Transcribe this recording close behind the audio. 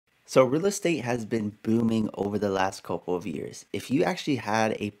So real estate has been booming over the last couple of years. If you actually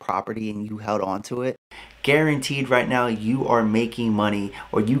had a property and you held on to it, guaranteed right now you are making money,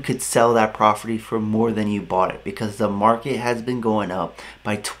 or you could sell that property for more than you bought it, because the market has been going up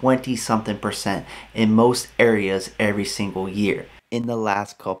by 20 something percent in most areas every single year in the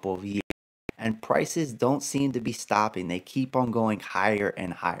last couple of years. And prices don't seem to be stopping. They keep on going higher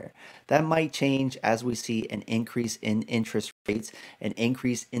and higher. That might change as we see an increase in interest rates, an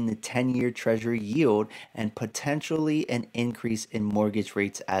increase in the 10-year treasury yield, and potentially an increase in mortgage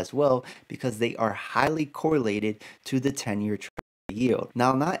rates as well, because they are highly correlated to the 10-year treasury yield.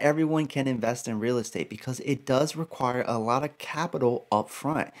 Now, not everyone can invest in real estate because it does require a lot of capital up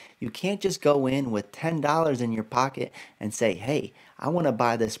front. You can't just go in with $10 in your pocket and say, hey, I want to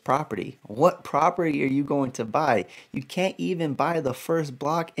buy this property. What property are you going to buy? You can't even buy the first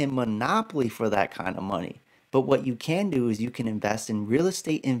block in Monopoly for that kind of money. But what you can do is you can invest in real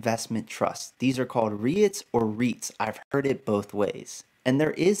estate investment trusts. These are called REITs or REITs. I've heard it both ways. And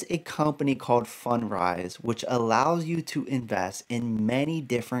there is a company called Fundrise, which allows you to invest in many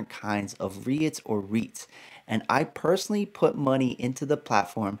different kinds of REITs or REITs. And I personally put money into the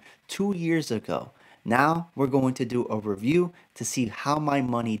platform 2 years ago. Now we're going to do a review to see how my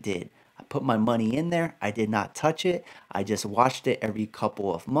money did. I put my money in there. I did not touch it. I just watched it every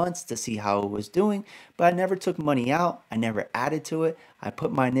couple of months to see how it was doing, but I never took money out. I never added to it. I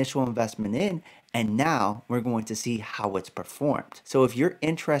put my initial investment in, and now we're going to see how it's performed. So if you're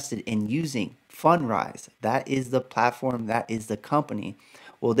interested in using Fundrise, that is the platform, that is the company.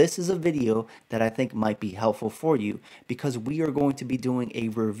 Well, this is a video that I think might be helpful for you, because we are going to be doing a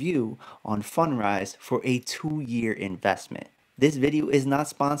review on Fundrise for a 2-year investment. This video is not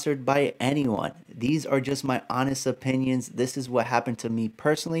sponsored by anyone. These are just my honest opinions. This is what happened to me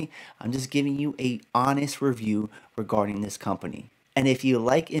personally. I'm just giving you an honest review regarding this company. And if you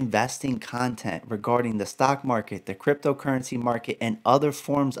like investing content regarding the stock market, the cryptocurrency market, and other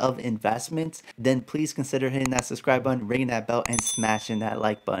forms of investments, then please consider hitting that subscribe button, ringing that bell, and smashing that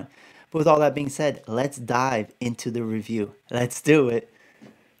like button. But with all that being said, let's dive into the review. Let's do it.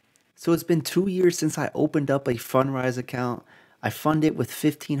 So it's been 2 years since I opened up a Fundrise account. I fund it with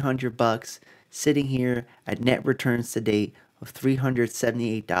 $1,500, sitting here at net returns to date of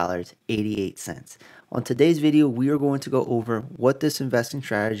 $378.88. On today's video, we are going to go over what this investing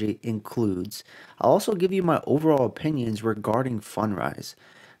strategy includes. I'll also give you my overall opinions regarding Fundrise.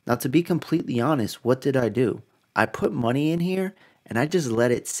 Now, to be completely honest, what did I do? I put money in here and I just let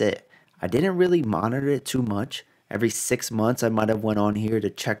it sit. I didn't really monitor it too much. Every 6 months, I might have went on here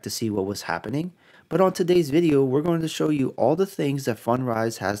to check to see what was happening. But on today's video, we're going to show you all the things that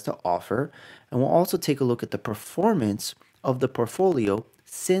Fundrise has to offer, and we'll also take a look at the performance of the portfolio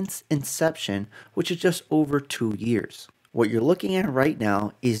since inception, which is just over 2 years. What you're looking at right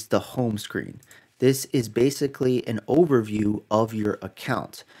now is the home screen. This is basically an overview of your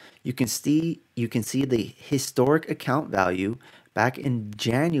account. You can see the historic account value. Back in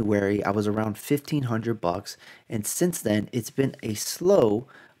January, I was around $1,500, and since then it's been a slow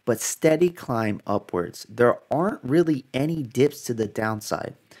but steady climb upwards. There aren't really any dips to the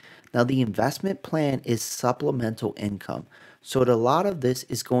downside. Now, the investment plan is supplemental income, so a lot of this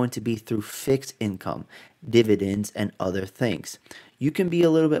is going to be through fixed income, dividends, and other things. You can be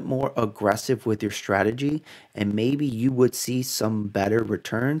a little bit more aggressive with your strategy, and maybe you would see some better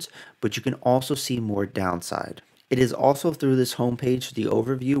returns, but you can also see more downside. It is also through this homepage, the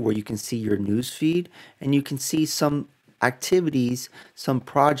overview, where you can see your news feed, and you can see some activities, some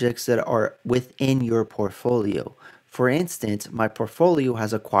projects that are within your portfolio. For instance, my portfolio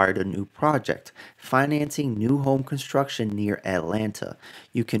has acquired a new project, financing new home construction near Atlanta.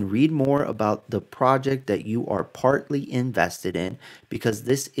 You can read more about the project that you are partly invested in, because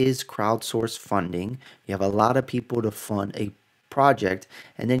this is crowdsourced funding. You have a lot of people to fund a project,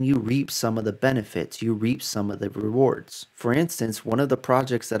 and then you reap some of the benefits, you reap some of the rewards. For instance, one of the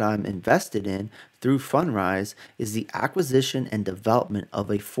projects that I'm invested in through Fundrise is the acquisition and development of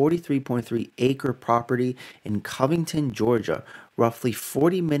a 43.3 acre property in Covington, Georgia, roughly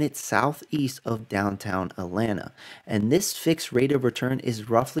 40 minutes southeast of downtown Atlanta. And this fixed rate of return is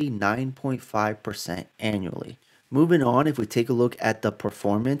roughly 9.5% annually. Moving on, if we take a look at the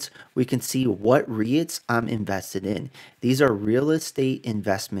performance, we can see what REITs I'm invested in. These are real estate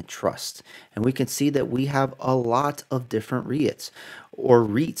investment trusts, and we can see that we have a lot of different REITs, or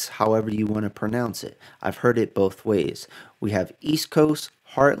REITs, however you want to pronounce it. I've heard it both ways. We have East Coast,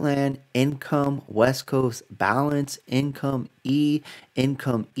 Heartland, Income, West Coast, Balance, Income E,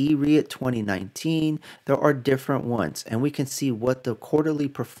 Income E-REIT 2019. There are different ones, and we can see what the quarterly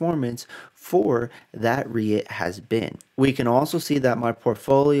performance for that REIT has been. We can also see that my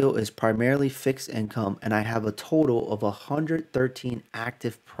portfolio is primarily fixed income, and I have a total of 113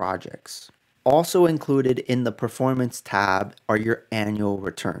 active projects. Also included in the performance tab are your annual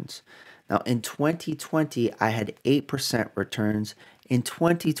returns. Now in 2020, I had 8% returns. In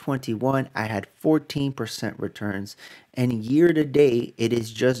 2021, I had 14% returns. And year to date, it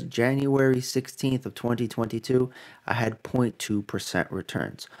is just January 16th of 2022, I had 0.2%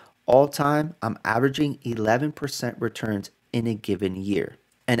 returns. All time, I'm averaging 11% returns in a given year.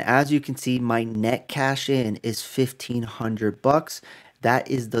 And as you can see, my net cash in is 1,500 bucks. That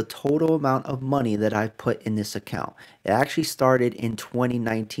is the total amount of money that I put in this account. It actually started in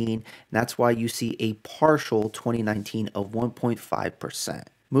 2019. And that's why you see a partial 2019 of 1.5%.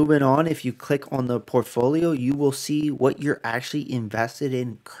 Moving on, if you click on the portfolio, you will see what you're actually invested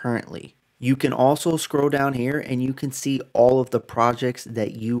in currently. You can also scroll down here and you can see all of the projects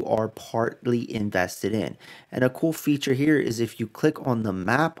that you are partly invested in. And a cool feature here is if you click on the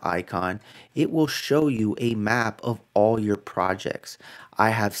map icon, it will show you a map of all your projects.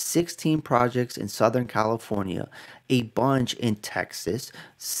 I have 16 projects in Southern California, a bunch in Texas,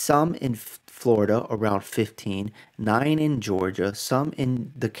 some in Florida, around 15, 9 in Georgia, some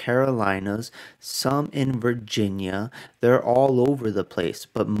in the Carolinas, some in Virginia. They're all over the place,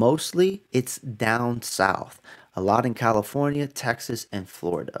 but mostly it's down south. A lot in California, Texas, and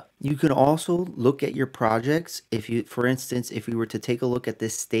Florida. You can also look at your projects. If you, for instance, if we were to take a look at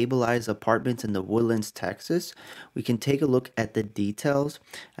this stabilized apartments in the Woodlands, Texas, we can take a look at the details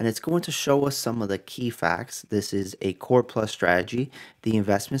and it's going to show us some of the key facts. This is a core plus strategy. The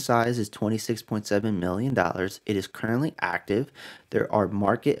investment size is $26.7 million. It is currently active. There are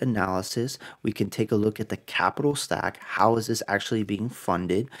market analysis. We can take a look at the capital stack. How is this actually being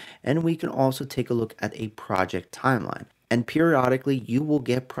funded? And we can also take a look at a project timeline. And periodically you will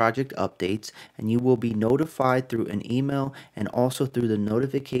get project updates and you will be notified through an email and also through the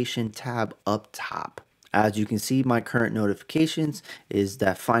notification tab up top. As you can see, my current notifications is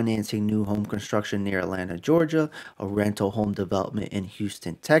that financing new home construction near Atlanta, Georgia, a rental home development in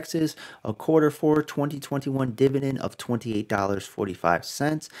Houston, Texas, a Q4 2021 dividend of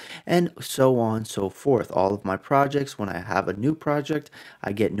 $28.45, and so on and so forth. All of my projects, when I have a new project,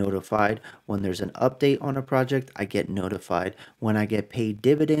 I get notified. When there's an update on a project, I get notified. When I get paid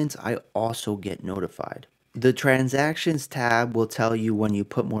dividends, I also get notified. The transactions tab will tell you when you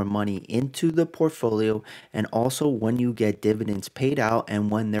put more money into the portfolio and also when you get dividends paid out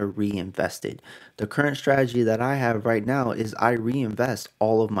and when they're reinvested. The current strategy that I have right now is I reinvest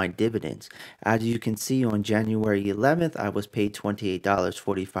all of my dividends. As you can see, on January 11th, I was paid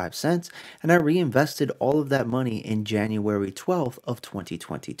 $28.45 and I reinvested all of that money in January 12th of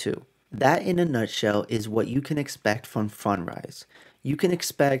 2022. That in a nutshell is what you can expect from Fundrise. You can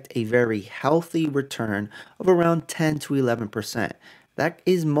expect a very healthy return of around 10 to 11%. That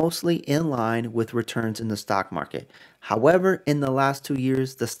is mostly in line with returns in the stock market. However, in the last 2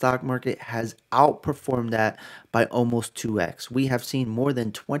 years, the stock market has outperformed that by almost 2x. We have seen more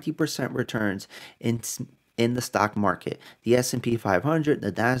than 20% returns in the stock market. The S&P 500,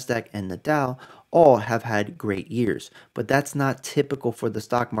 the Nasdaq, and the Dow all have had great years, but that's not typical for the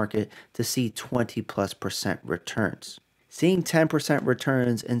stock market to see 20+% returns. Seeing 10%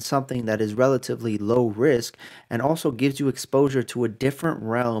 returns in something that is relatively low risk and also gives you exposure to a different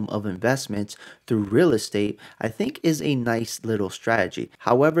realm of investments through real estate, I think is a nice little strategy.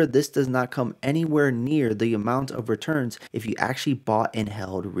 However, this does not come anywhere near the amount of returns if you actually bought and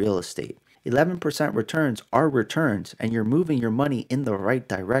held real estate. 11% returns are returns and you're moving your money in the right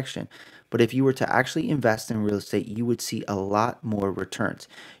direction. But if you were to actually invest in real estate, you would see a lot more returns.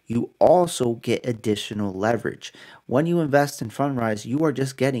 You also get additional leverage. When you invest in Fundrise, you are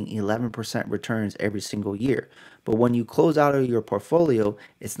just getting 11% returns every single year. But when you close out of your portfolio,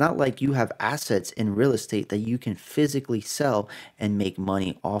 it's not like you have assets in real estate that you can physically sell and make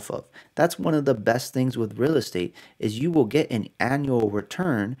money off of. That's one of the best things with real estate is you will get an annual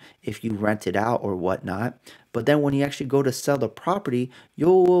return if you rent it out or whatnot. But then when you actually go to sell the property, you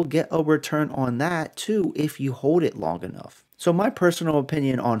will get a return on that too if you hold it long enough. So my personal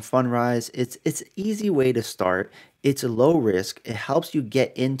opinion on Fundrise, it's an easy way to start. It's a low risk. It helps you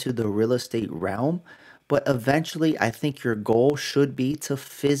get into the real estate realm. But eventually, I think your goal should be to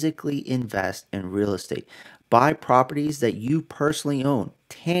physically invest in real estate. Buy properties that you personally own.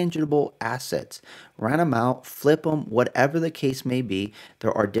 tangible assets. Rent them out, flip them, whatever the case may be.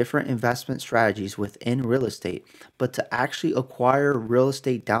 There are different investment strategies within real estate, but to actually acquire real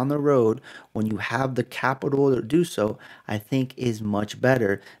estate down the road when you have the capital to do so, I think is much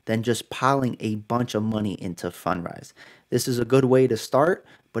better than just piling a bunch of money into Fundrise. This is a good way to start,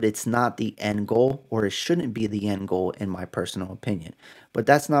 but it's not the end goal, or it shouldn't be the end goal in my personal opinion. But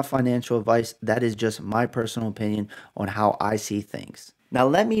that's not financial advice. That is just my personal opinion on how I see things. Now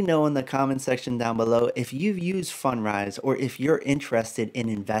let me know in the comment section down below if you've used Fundrise or if you're interested in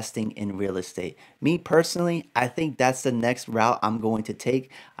investing in real estate. Me personally, I think that's the next route I'm going to take.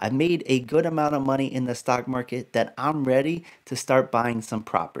 I've made a good amount of money in the stock market that I'm ready to start buying some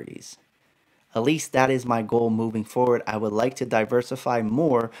properties. At least that is my goal moving forward. I would like to diversify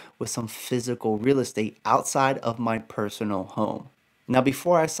more with some physical real estate outside of my personal home. Now,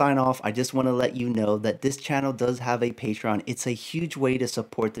 before I sign off, I just want to let you know that this channel does have a Patreon. It's a huge way to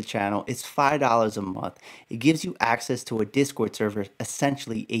support the channel. It's $5 a month. It gives you access to a Discord server,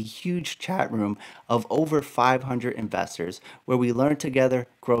 essentially a huge chat room of over 500 investors where we learn together,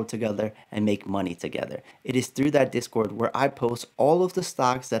 grow together, and make money together. It is through that Discord where I post all of the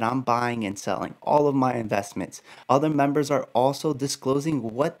stocks that I'm buying and selling, all of my investments. Other members are also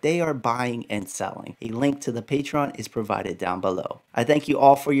disclosing what they are buying and selling. A link to the Patreon is provided down below. I thank you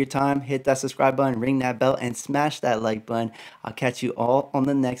all for your time. Hit that subscribe button, ring that bell, and smash that like button. I'll catch you all on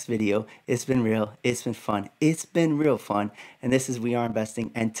the next video. It's been real. It's been fun. It's been real fun. And this is We Are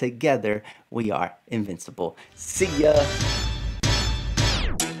Investing, and together we are invincible. See ya.